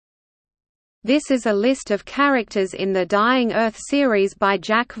This is a list of characters in the Dying Earth series by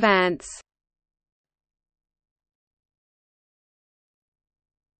Jack Vance.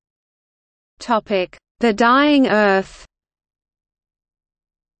 The Dying Earth.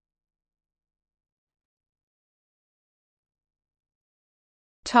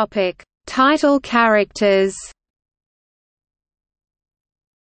 Title characters.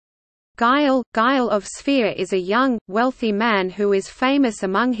 Guile of Sphere is a young, wealthy man who is famous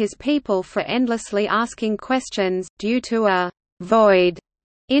among his people for endlessly asking questions, due to a «void»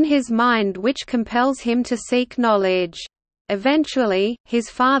 in his mind which compels him to seek knowledge. Eventually, his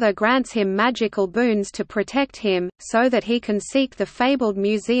father grants him magical boons to protect him, so that he can seek the fabled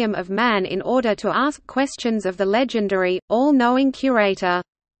Museum of Man in order to ask questions of the legendary, all-knowing curator.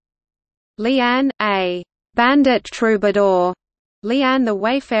 Lian, a «bandit troubadour». Lian the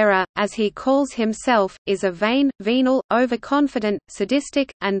Wayfarer, as he calls himself, is a vain, venal, overconfident,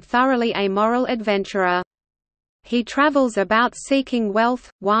 sadistic, and thoroughly amoral adventurer. He travels about seeking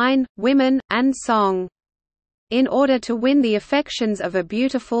wealth, wine, women, and song. In order to win the affections of a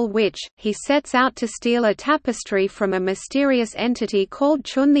beautiful witch, he sets out to steal a tapestry from a mysterious entity called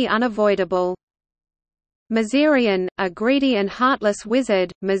Chun the Unavoidable. Mazirian, a greedy and heartless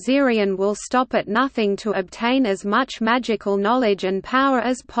wizard, Mazirian will stop at nothing to obtain as much magical knowledge and power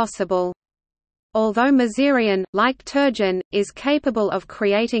as possible. Although Mazirian, like Turgeon, is capable of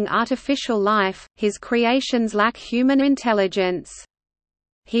creating artificial life, his creations lack human intelligence.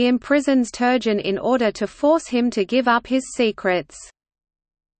 He imprisons Turgeon in order to force him to give up his secrets.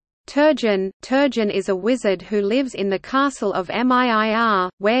 Turgeon is a wizard who lives in the castle of Mir,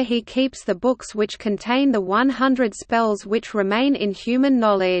 where he keeps the books which contain the 100 spells which remain in human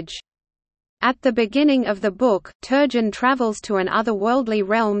knowledge. At the beginning of the book, Turgeon travels to an otherworldly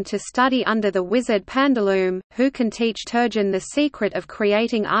realm to study under the wizard Pandaloom, who can teach Turgeon the secret of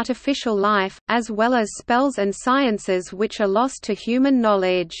creating artificial life, as well as spells and sciences which are lost to human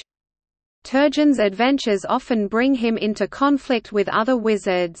knowledge. Turgeon's adventures often bring him into conflict with other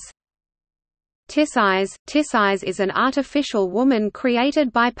wizards. Tissaise is an artificial woman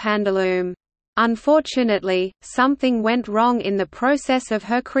created by Pandaloom. Unfortunately, something went wrong in the process of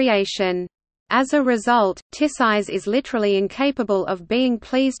her creation. As a result, Tissaise is literally incapable of being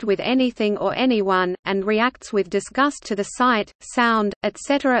pleased with anything or anyone, and reacts with disgust to the sight, sound,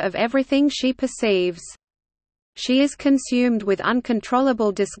 etc. of everything she perceives. She is consumed with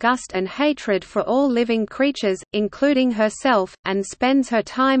uncontrollable disgust and hatred for all living creatures, including herself, and spends her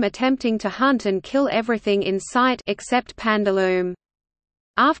time attempting to hunt and kill everything in sight except Pandaloom.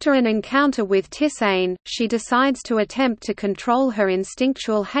 After an encounter with Tissaine, she decides to attempt to control her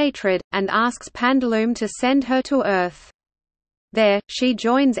instinctual hatred, and asks Pandaloom to send her to Earth. There, she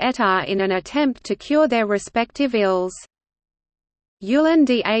joins Etar in an attempt to cure their respective ills. Yulin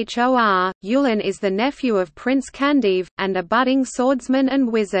Dhor – Yulin is the nephew of Prince Candive, and a budding swordsman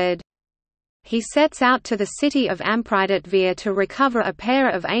and wizard. He sets out to the city of Ampridatvir to recover a pair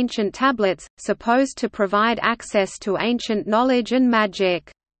of ancient tablets, supposed to provide access to ancient knowledge and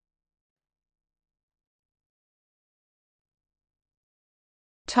magic.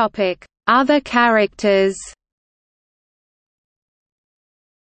 Other characters.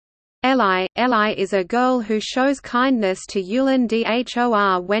 Eli is a girl who shows kindness to Yulin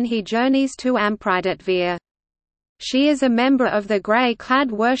Dhor when he journeys to Ampridatvir. She is a member of the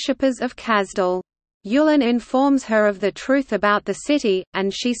grey-clad worshippers of Kazdal. Yulin informs her of the truth about the city,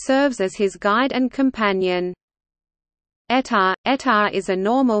 and she serves as his guide and companion. Etar is a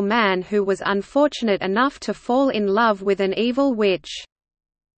normal man who was unfortunate enough to fall in love with an evil witch.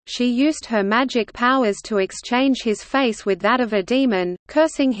 She used her magic powers to exchange his face with that of a demon,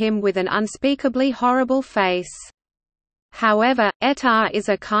 cursing him with an unspeakably horrible face. However, Etar is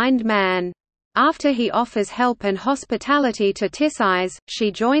a kind man. After he offers help and hospitality to Tissaise,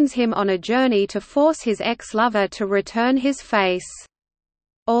 she joins him on a journey to force his ex-lover to return his face.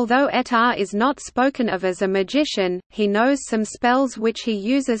 Although Etar is not spoken of as a magician, he knows some spells which he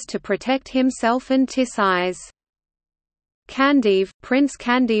uses to protect himself and Tissaise. Candive, Prince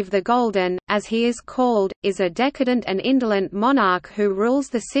Candive the Golden, as he is called, is a decadent and indolent monarch who rules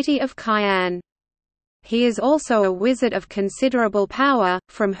the city of Cayenne. He is also a wizard of considerable power,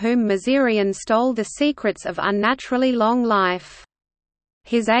 from whom Mazirian stole the secrets of unnaturally long life.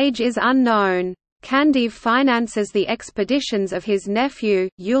 His age is unknown. Candive finances the expeditions of his nephew,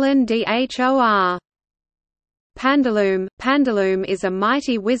 Yulin Dhor. Pandaloom is a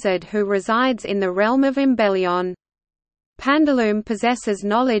mighty wizard who resides in the realm of Embellion. Pandaloum possesses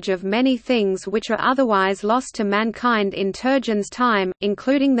knowledge of many things which are otherwise lost to mankind in Turgeon's time,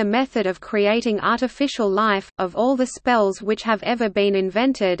 including the method of creating artificial life, of all the spells which have ever been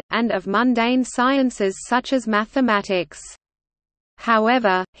invented, and of mundane sciences such as mathematics.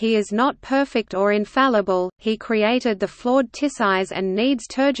 However, he is not perfect or infallible. He created the flawed Tisais and needs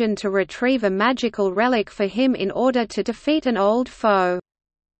Turgeon to retrieve a magical relic for him in order to defeat an old foe.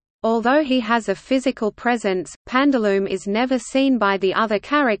 Although he has a physical presence, Pandaloum is never seen by the other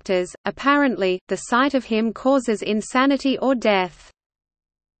characters. Apparently, the sight of him causes insanity or death.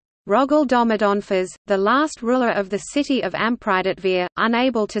 Rogel Domodonphas, the last ruler of the city of Ampridatvir,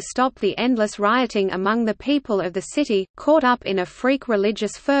 unable to stop the endless rioting among the people of the city, caught up in a freak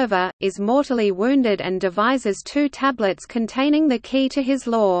religious fervor, is mortally wounded and devises 2 tablets containing the key to his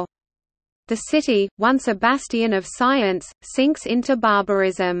law. The city, once a bastion of science, sinks into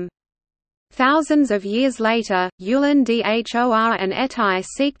barbarism. Thousands of years later, Ulan Dhor and Etai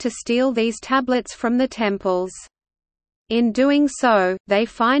seek to steal these tablets from the temples. In doing so, they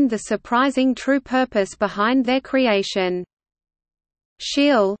find the surprising true purpose behind their creation.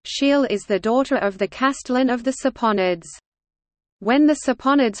 Sheil is the daughter of the Castellan of the Saponids. When the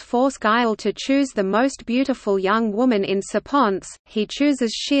Saponids force Guile to choose the most beautiful young woman in Saponce, he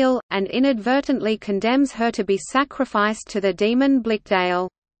chooses Sheil, and inadvertently condemns her to be sacrificed to the demon Blickdale.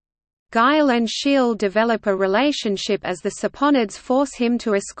 Guile and Sheil develop a relationship as the Saponids force him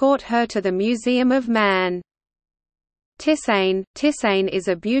to escort her to the Museum of Man. Tissane is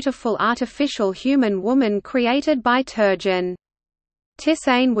a beautiful artificial human woman created by Turgeon.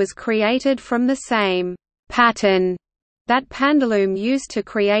 Tissane was created from the same pattern that Pandaloum used to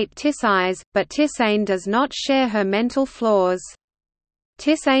create Tisais, but Tissane does not share her mental flaws.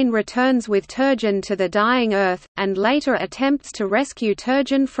 Tissane returns with Turgeon to the dying earth, and later attempts to rescue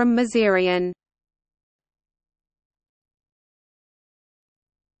Turgeon from Mazirian.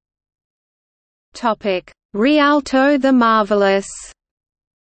 iRhialto the Marvellous.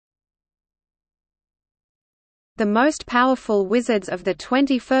 The most powerful wizards of the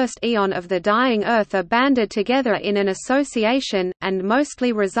 21st Aeon of the Dying Earth are banded together in an association, and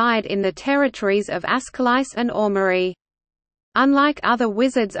mostly reside in the territories of Ascalise and Ormeri. Unlike other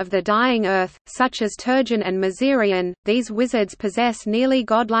wizards of the Dying Earth, such as Turgeon and Mazirian, these wizards possess nearly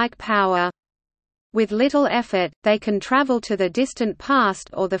godlike power. With little effort, they can travel to the distant past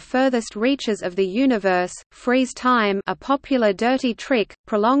or the furthest reaches of the universe, freeze time, a popular dirty trick,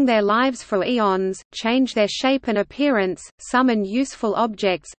 prolong their lives for eons, change their shape and appearance, summon useful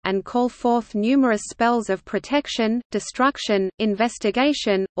objects, and call forth numerous spells of protection, destruction,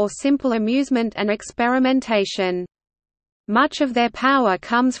 investigation, or simple amusement and experimentation. Much of their power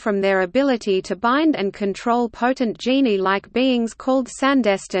comes from their ability to bind and control potent genie-like beings called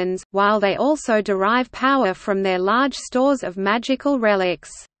Sandestans, while they also derive power from their large stores of magical relics.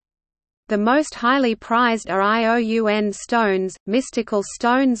 The most highly prized are Ioun stones, mystical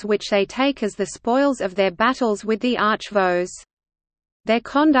stones which they take as the spoils of their battles with the Archvos. Their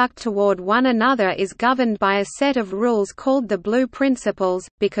conduct toward one another is governed by a set of rules called the Blue Principles,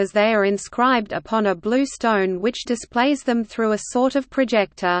 because they are inscribed upon a blue stone which displays them through a sort of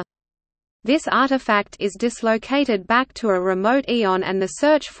projector. This artifact is dislocated back to a remote eon, and the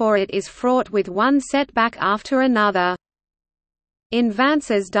search for it is fraught with one setback after another. In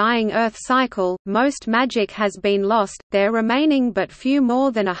Vance's Dying Earth cycle, most magic has been lost, there remaining but few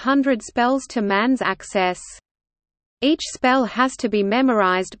more than 100 spells to man's access. Each spell has to be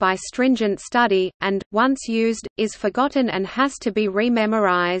memorized by stringent study, and, once used, is forgotten and has to be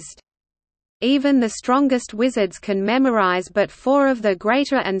rememorized. Even the strongest wizards can memorize but 4 of the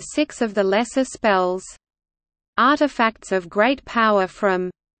greater and 6 of the lesser spells. Artifacts of great power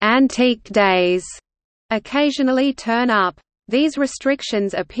from antique days occasionally turn up. These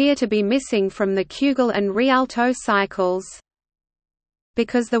restrictions appear to be missing from the Kugel and Rialto cycles.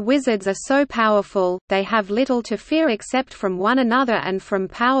 Because the wizards are so powerful, they have little to fear except from one another and from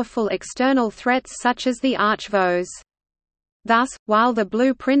powerful external threats such as the Archvos. Thus, while the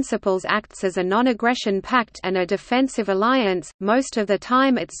Blue Principles acts as a non-aggression pact and a defensive alliance, most of the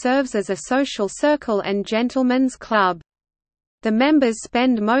time it serves as a social circle and gentlemen's club. The members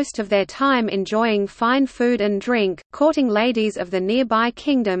spend most of their time enjoying fine food and drink, courting ladies of the nearby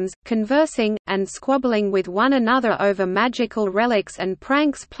kingdoms, conversing, and squabbling with one another over magical relics and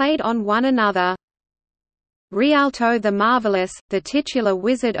pranks played on one another. Rialto the Marvellous, the titular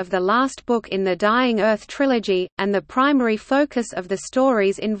wizard of the last book in the Dying Earth trilogy, and the primary focus of the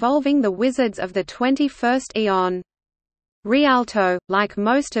stories involving the wizards of the 21st Aeon. Rialto, like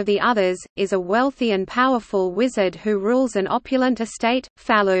most of the others, is a wealthy and powerful wizard who rules an opulent estate,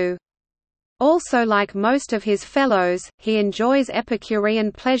 Falu. Also, like most of his fellows, he enjoys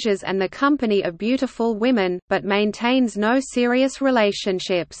Epicurean pleasures and the company of beautiful women, but maintains no serious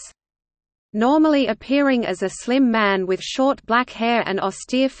relationships. Normally appearing as a slim man with short black hair and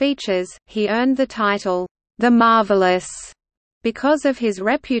austere features, he earned the title, "the Marvellous," because of his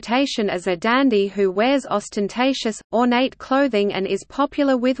reputation as a dandy who wears ostentatious, ornate clothing and is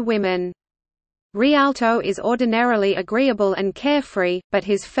popular with women. Rialto is ordinarily agreeable and carefree, but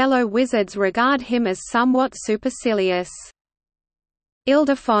his fellow wizards regard him as somewhat supercilious.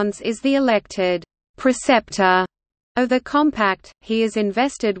 Ildefonse is the elected preceptor of the compact. He is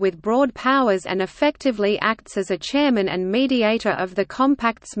invested with broad powers and effectively acts as a chairman and mediator of the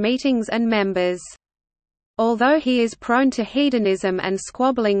compact's meetings and members. Although he is prone to hedonism and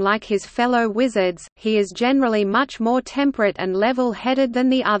squabbling like his fellow wizards, he is generally much more temperate and level-headed than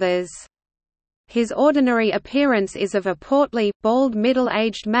the others. His ordinary appearance is of a portly, bald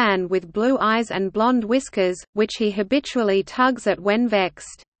middle-aged man with blue eyes and blonde whiskers, which he habitually tugs at when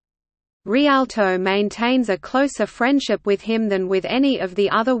vexed. Rialto maintains a closer friendship with him than with any of the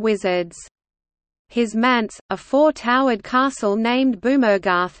other wizards. His manse, a four-towered castle named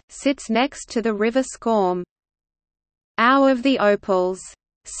Boomergarth, sits next to the river Scorm. Owl of the Opals,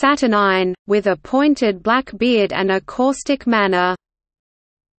 saturnine, with a pointed black beard and a caustic manner.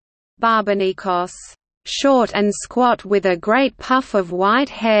 Barbanikos, short and squat with a great puff of white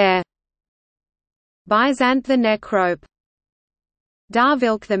hair. Byzant the Necrope.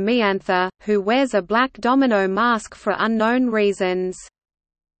 Darvilk the Meanther, who wears a black domino mask for unknown reasons.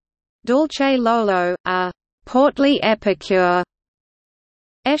 Dulce Lolo, a portly epicure.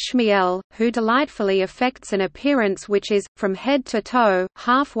 Eshmiel, who delightfully affects an appearance which is, from head to toe,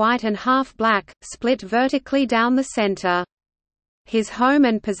 half white and half black, split vertically down the center. His home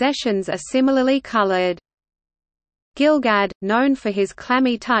and possessions are similarly colored. Gilgad, known for his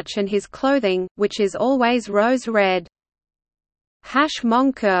clammy touch and his clothing, which is always rose red. Hash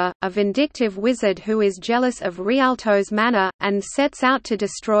Monkur, a vindictive wizard who is jealous of Rialto's manner, and sets out to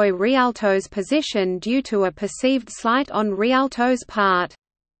destroy Rialto's position due to a perceived slight on Rialto's part.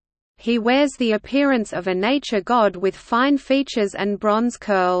 He wears the appearance of a nature god with fine features and bronze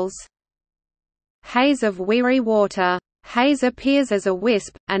curls. Haze of Weary Water. Haze appears as a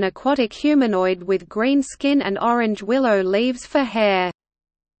wisp, an aquatic humanoid with green skin and orange willow leaves for hair.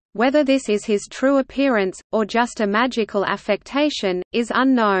 Whether this is his true appearance, or just a magical affectation, is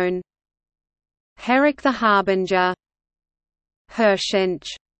unknown. Herrick the Harbinger. Herschench,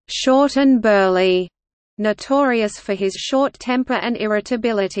 short and burly, notorious for his short temper and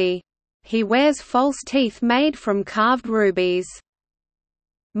irritability. He wears false teeth made from carved rubies.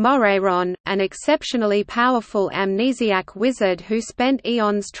 Moreiron, an exceptionally powerful amnesiac wizard who spent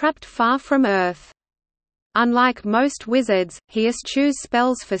eons trapped far from Earth. Unlike most wizards, he eschews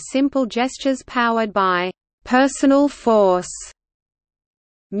spells for simple gestures powered by personal force.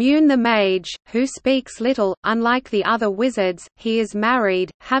 Mune the Mage, who speaks little, unlike the other wizards, he is married,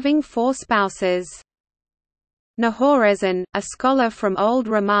 having 4 spouses. Nahorezon, a scholar from Old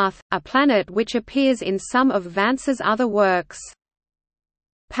Ramath, a planet which appears in some of Vance's other works.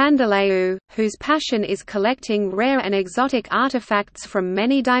 Pandaleu, whose passion is collecting rare and exotic artifacts from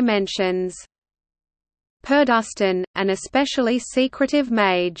many dimensions. Perdustin, an especially secretive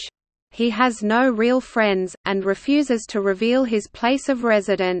mage. He has no real friends, and refuses to reveal his place of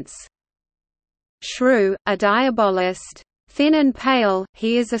residence. Shrew, a diabolist. Thin and pale,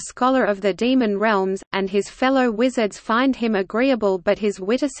 he is a scholar of the demon realms, and his fellow wizards find him agreeable but his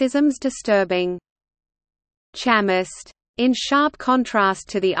witticisms disturbing. Chamist. In sharp contrast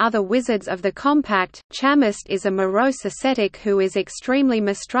to the other wizards of the compact, Chamist is a morose ascetic who is extremely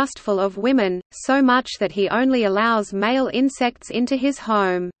mistrustful of women, so much that he only allows male insects into his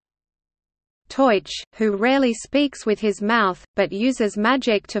home. Toich, who rarely speaks with his mouth, but uses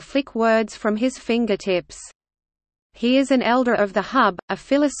magic to flick words from his fingertips. He is an elder of the Hub, a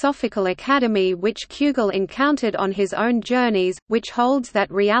philosophical academy which Kugel encountered on his own journeys, which holds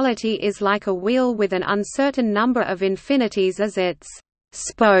that reality is like a wheel with an uncertain number of infinities as its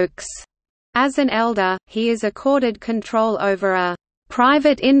spokes. As an elder, he is accorded control over a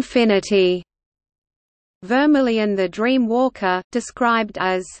private infinity. Vermilion the Dream Walker, described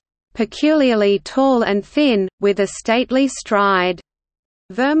as peculiarly tall and thin, with a stately stride.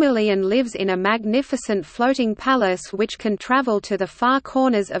 Vermilion lives in a magnificent floating palace which can travel to the far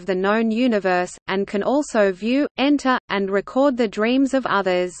corners of the known universe, and can also view, enter, and record the dreams of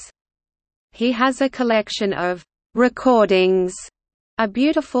others. He has a collection of recordings of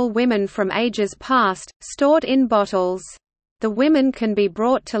beautiful women from ages past, stored in bottles. The women can be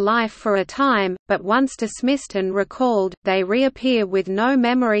brought to life for a time, but once dismissed and recalled, they reappear with no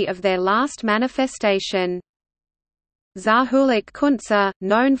memory of their last manifestation. Zahulik Kuntza,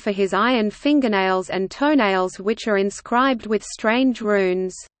 known for his iron fingernails and toenails which are inscribed with strange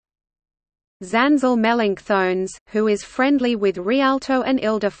runes. Zanzel Melanchthones, who is friendly with Rialto and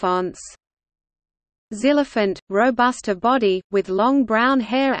Ildefonse. Xylophant, robust of body, with long brown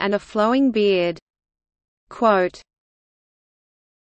hair and a flowing beard. Quote,